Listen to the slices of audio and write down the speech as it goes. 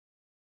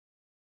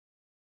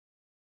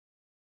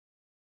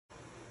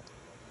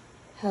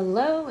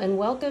Hello and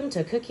welcome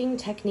to Cooking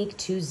Technique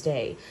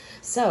Tuesday.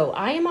 So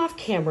I am off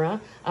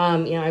camera.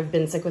 I've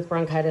been sick with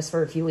bronchitis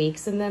for a few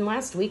weeks, and then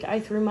last week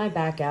I threw my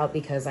back out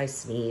because I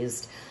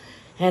sneezed.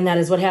 And that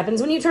is what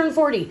happens when you turn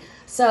 40.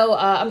 So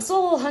I'm still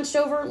a little hunched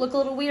over, look a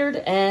little weird,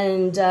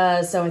 and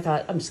so I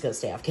thought I'm just going to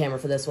stay off camera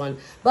for this one.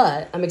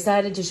 But I'm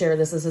excited to share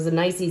this. This is a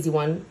nice, easy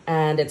one,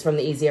 and it's from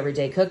the Easy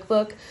Everyday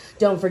Cookbook.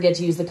 Don't forget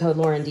to use the code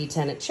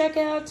LaurenD10 at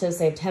checkout to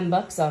save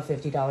 $10 off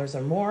 $50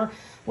 or more.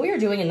 We are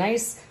doing a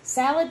nice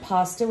salad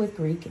pasta with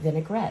Greek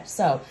vinaigrette.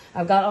 So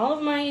I've got all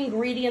of my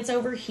ingredients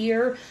over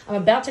here. I'm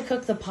about to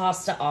cook the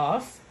pasta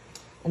off.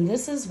 And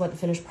this is what the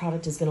finished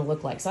product is going to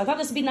look like. So I thought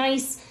this would be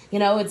nice. You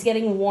know, it's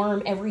getting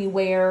warm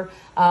everywhere.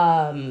 So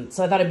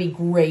I thought it'd be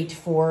great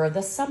for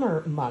the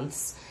summer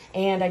months.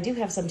 And I do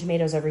have some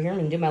tomatoes over here. I'm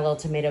going to do my little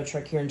tomato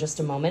trick here in just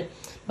a moment.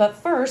 But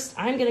first,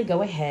 I'm going to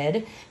go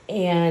ahead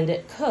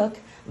and cook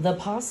the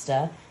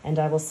pasta. And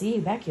I will see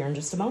you back here in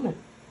just a moment.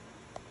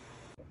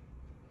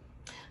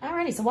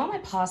 Alrighty, so while my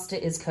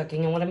pasta is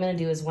cooking, and what I'm going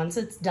to do is once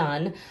it's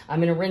done, I'm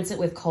going to rinse it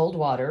with cold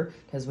water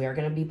because we are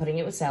going to be putting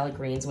it with salad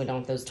greens. We don't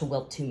want those to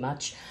wilt too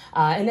much.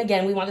 And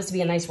again, we want this to be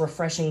a nice,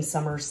 refreshing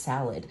summer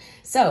salad.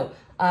 So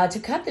to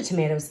cut the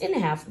tomatoes in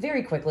half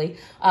very quickly,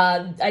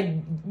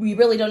 we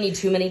really don't need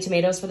too many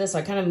tomatoes for this, so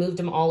I kind of moved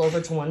them all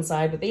over to one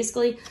side. But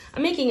basically,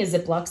 I'm making a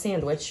Ziploc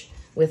sandwich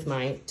with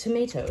my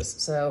tomatoes.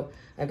 So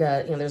I've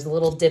got, there's a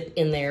little dip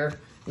in there.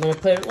 I'm going to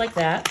put it like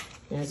that,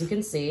 and as you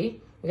can see,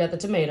 we got the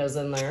tomatoes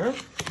in there.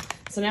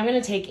 So now I'm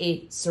going to take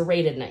a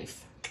serrated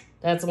knife.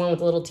 That's the one with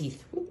the little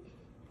teeth.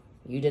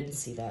 You didn't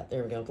see that.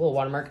 There we go, a little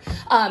watermark.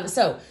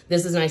 So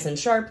this is nice and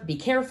sharp. Be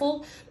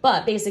careful.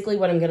 But basically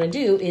what I'm going to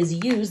do is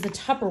use the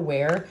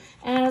Tupperware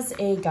as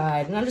a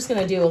guide. And I'm just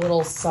going to do a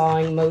little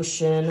sawing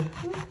motion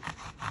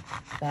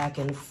back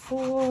and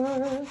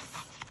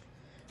forth.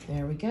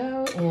 There we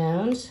go.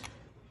 And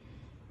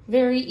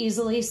very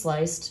easily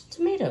sliced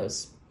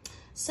tomatoes.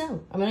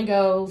 So I'm going to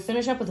go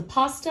finish up with the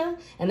pasta,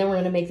 and then we're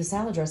going to make the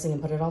salad dressing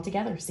and put it all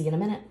together. See you in a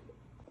minute.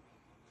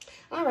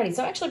 Alrighty,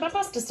 so actually my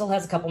pasta still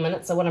has a couple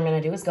minutes, so what I'm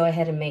going to do is go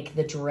ahead and make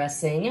the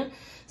dressing.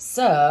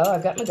 So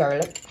I've got my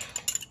garlic.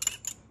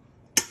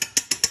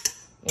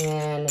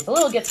 And if a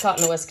little gets caught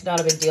in the whisk, not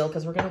a big deal,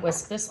 because we're going to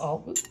whisk this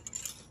all.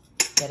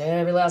 Get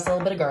every last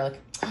little bit of garlic.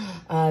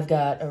 I've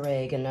got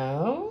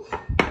oregano.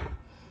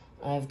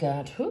 I've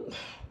got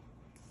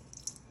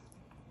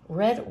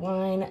red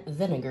wine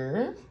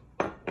vinegar.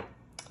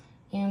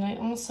 And I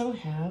also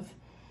have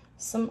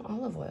some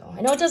olive oil.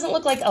 I know it doesn't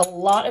look like a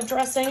lot of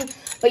dressing,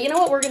 but you know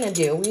what we're going to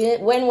do?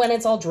 When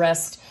it's all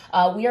dressed,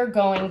 we are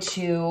going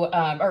to,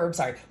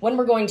 when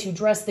we're going to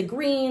dress the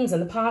greens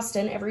and the pasta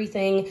and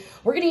everything,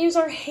 we're going to use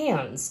our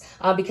hands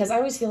because I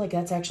always feel like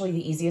that's actually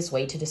the easiest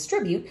way to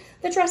distribute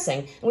the dressing.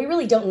 And we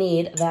really don't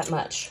need that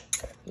much.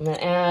 I'm going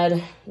to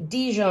add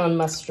Dijon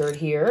mustard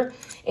here.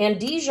 And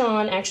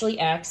Dijon actually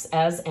acts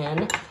as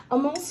an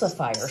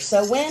emulsifier.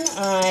 So when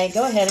I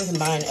go ahead and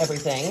combine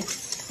everything,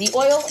 the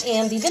oil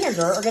and the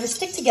vinegar are going to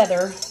stick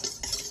together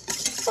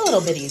a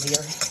little bit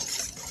easier.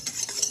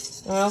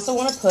 And I also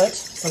want to put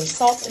some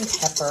salt and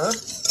pepper.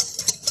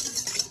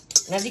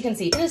 And as you can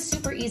see, it is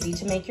super easy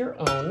to make your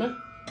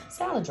own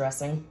salad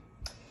dressing.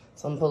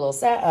 So I'm going to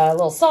put a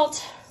little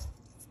salt.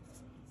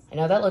 I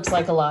know that looks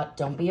like a lot.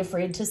 Don't be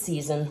afraid to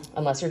season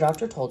unless your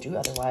doctor told you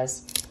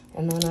otherwise.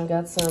 And then I've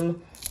got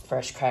some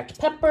fresh cracked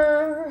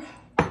pepper.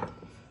 I'm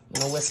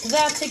going to whisk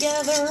that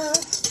together.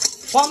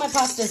 While my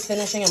pasta is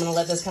finishing, I'm going to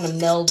let this kind of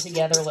meld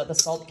together, let the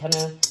salt kind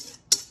of,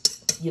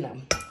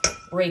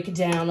 break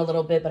down a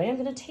little bit. But I am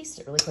going to taste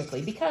it really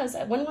quickly because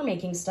when we're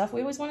making stuff, we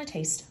always want to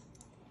taste.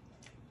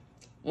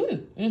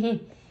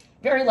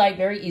 Very light,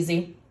 very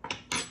easy,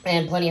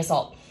 and plenty of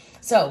salt.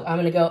 So I'm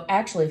going to go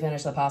actually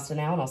finish the pasta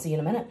now, and I'll see you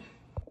in a minute.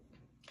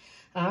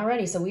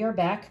 Alrighty, so we are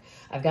back.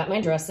 I've got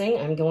my dressing.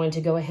 I'm going to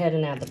go ahead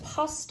and add the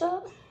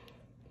pasta.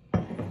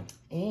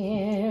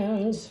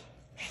 And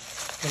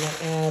I'm going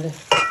to add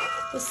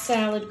the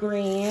salad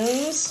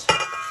greens.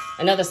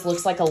 I know this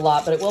looks like a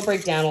lot, but it will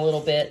break down a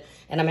little bit.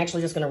 And I'm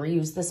actually just going to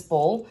reuse this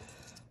bowl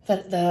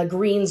that the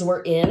greens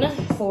were in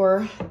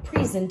for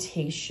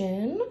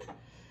presentation.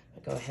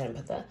 I'll go ahead and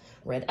put the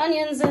red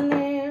onions in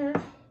there,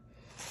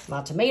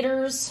 my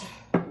tomatoes,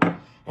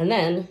 and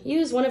then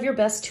use one of your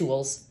best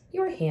tools,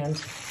 your hand.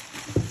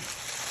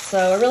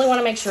 So I really want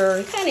to make sure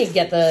and kind of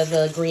get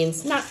the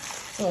greens, I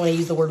don't want to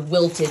use the word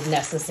wilted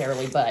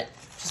necessarily, but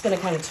just going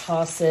to kind of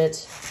toss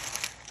it.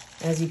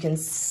 As you can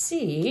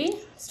see,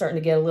 starting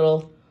to get a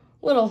little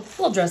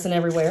dressing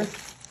everywhere.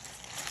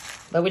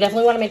 But we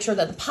definitely want to make sure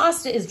that the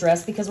pasta is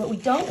dressed because what we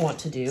don't want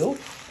to do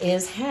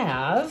is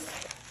have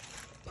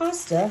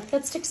pasta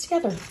that sticks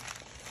together.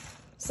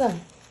 So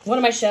one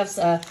of my chefs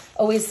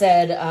always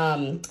said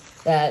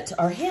that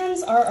our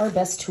hands are our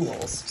best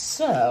tools.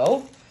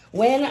 So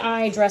when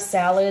I dress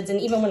salads,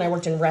 and even when I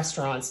worked in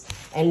restaurants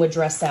and would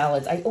dress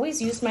salads, I always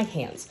used my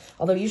hands.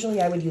 Although usually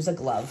I would use a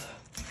glove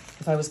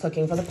if I was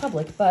cooking for the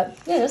public, but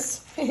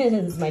this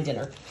is my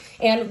dinner.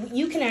 And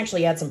you can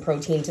actually add some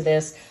protein to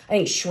this. I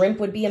think shrimp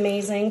would be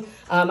amazing.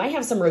 I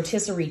have some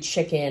rotisserie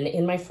chicken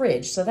in my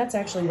fridge, so that's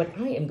actually what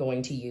I am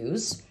going to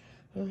use.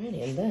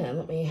 Alrighty, and then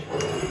let me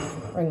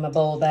bring my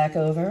bowl back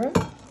over.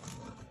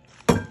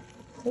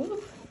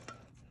 Ooh.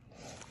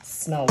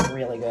 Smells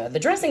really good. The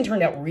dressing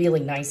turned out really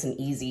nice and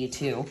easy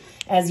too,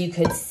 as you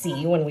could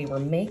see when we were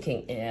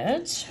making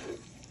it.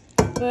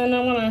 And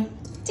I want a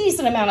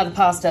decent amount of the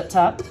pasta up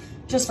top,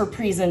 just for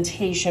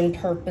presentation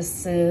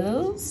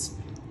purposes.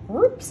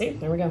 Whoop, see,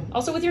 there we go.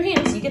 Also with your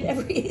hands, you get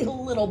every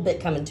little bit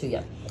coming to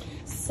you.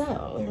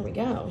 So, there we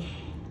go.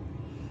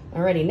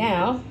 Alrighty,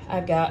 now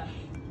I've got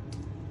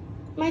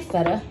my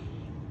feta.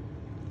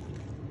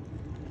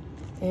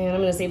 And I'm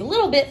gonna save a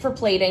little bit for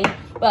plating,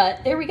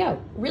 but there we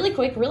go. Really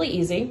quick, really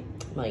easy.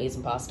 I'm gonna eat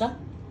some pasta.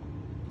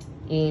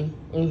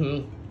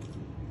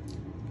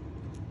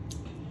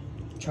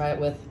 Try it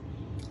with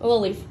a little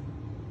leaf.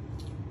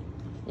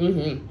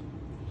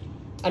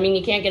 I mean,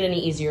 you can't get any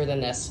easier than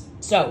this.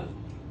 So,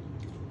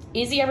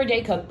 easy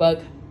everyday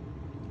cookbook.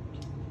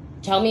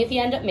 Tell me if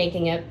you end up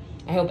making it.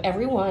 I hope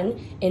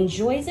everyone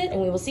enjoys it, and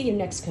we will see you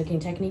next Cooking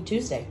Technique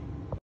Tuesday.